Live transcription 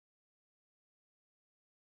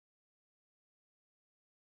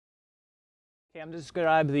Okay, I'm going to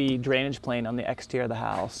describe the drainage plane on the exterior of the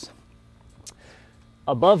house.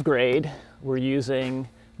 Above grade, we're using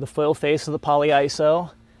the foil face of the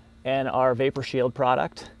polyiso and our Vapor Shield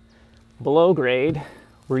product. Below grade,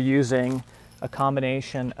 we're using a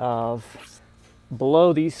combination of,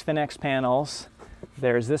 below these Finex panels,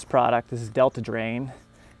 there's this product. This is Delta Drain.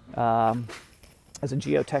 Has a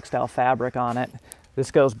geotextile fabric on it.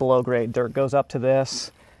 This goes below grade. Dirt goes up to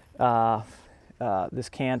this. This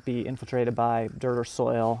can't be infiltrated by dirt or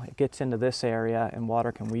soil. It gets into this area and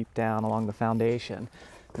water can weep down along the foundation.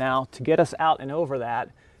 Now, to get us out and over that,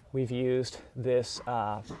 we've used this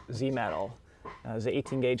Z-metal. It's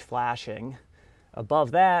 18 gauge flashing. Above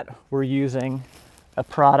that, we're using a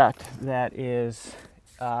product that is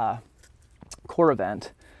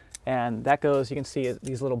Coravent. And that goes, you can see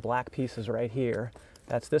these little black pieces right here.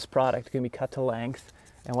 That's this product. It can be cut to length.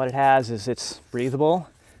 And what it has is it's breathable.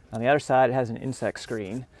 On the other side, it has an insect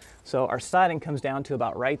screen. So our siding comes down to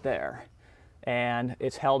about right there. And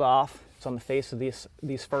it's held off. It's on the face of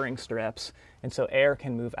these furring strips. And so air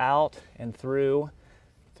can move out and through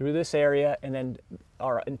this area. And then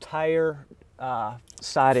our entire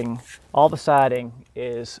siding, all the siding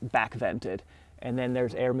is back vented. And then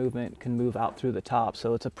there's air movement can move out through the top.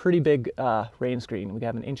 So it's a pretty big rain screen. We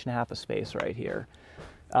have 1.5 inches of space right here.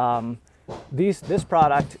 This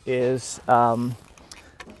product is a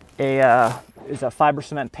fiber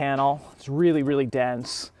cement panel. It's really, really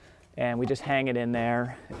dense, and we just hang it in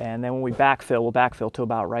there. And then when we backfill, we'll backfill to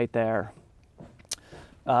about right there.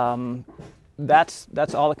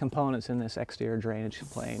 That's all the components in this exterior drainage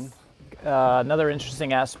plane. Another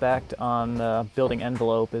interesting aspect on the building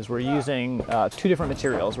envelope is we're using two different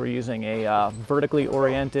materials. We're using a vertically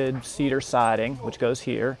oriented cedar siding, which goes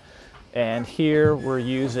here, and here we're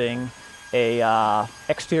using a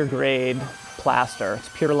exterior grade plaster. It's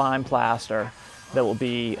pure lime plaster that will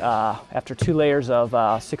be, after 2 layers of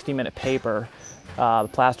 60-minute paper, the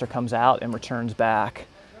plaster comes out and returns back.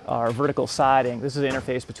 Our vertical siding, this is the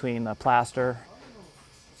interface between the plaster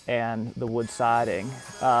and the wood siding.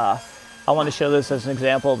 I want to show this as an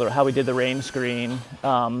example of how we did the rain screen.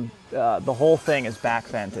 The whole thing is back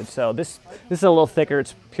vented. So this is a little thicker.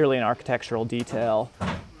 It's purely an architectural detail.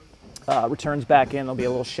 Returns back in. There'll be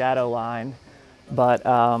a little shadow line, but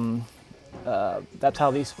that's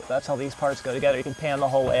how these parts go together. You can pan the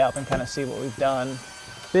whole way up and kind of see what we've done.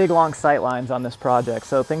 Big long sight lines on this project.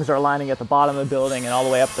 So things are aligning at the bottom of the building and all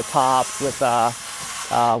the way up the top with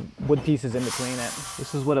wood pieces in between it.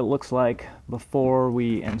 This is what it looks like before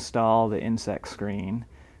we install the insect screen.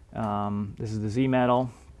 This is the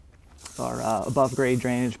Z-metal, our above grade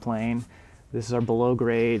drainage plane. This is our below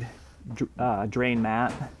grade drain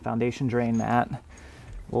mat, foundation drain mat.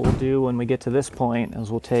 What we'll do when we get to this point is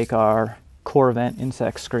we'll take our Coravent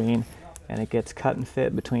insect screen and it gets cut and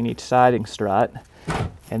fit between each siding strut,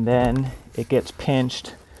 and then it gets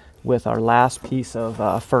pinched with our last piece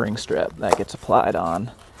of furring strip that gets applied on,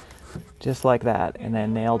 just like that, and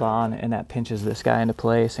then nailed on, and that pinches this guy into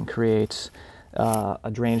place and creates a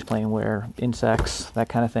drainage plane where insects, that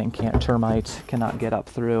kind of thing, termites cannot get up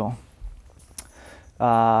through.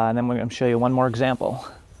 And then we're going to show you one more example.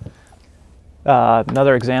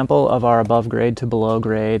 Another example of our above grade to below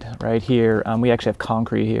grade right here. We actually have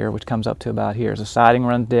concrete here, which comes up to about here. As the siding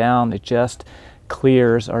runs down, it just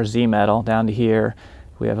clears our Z-metal down to here.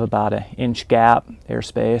 We have about 1 inch gap,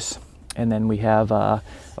 airspace, and then we have a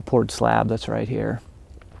poured slab that's right here.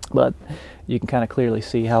 But you can kind of clearly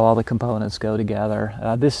see how all the components go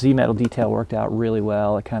together. This Z-metal detail worked out really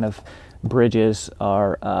well. It kind of bridges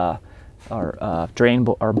our drain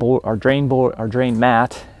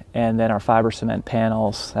mat and then our fiber cement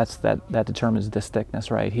panels. That determines this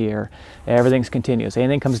thickness right here. Everything's continuous.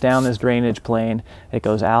 Anything comes down this drainage plane, it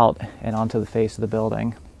goes out and onto the face of the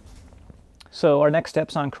building. So our next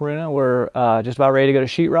steps on Karuna, we're just about ready to go to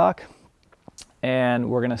sheetrock, and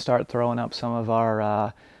we're going to start throwing up some of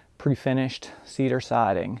our pre-finished cedar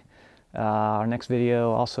siding. Our next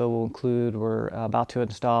video also will include, we're about to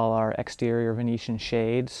install our exterior Venetian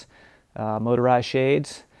shades, motorized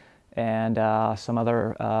shades, and some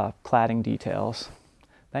other cladding details.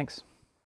 Thanks.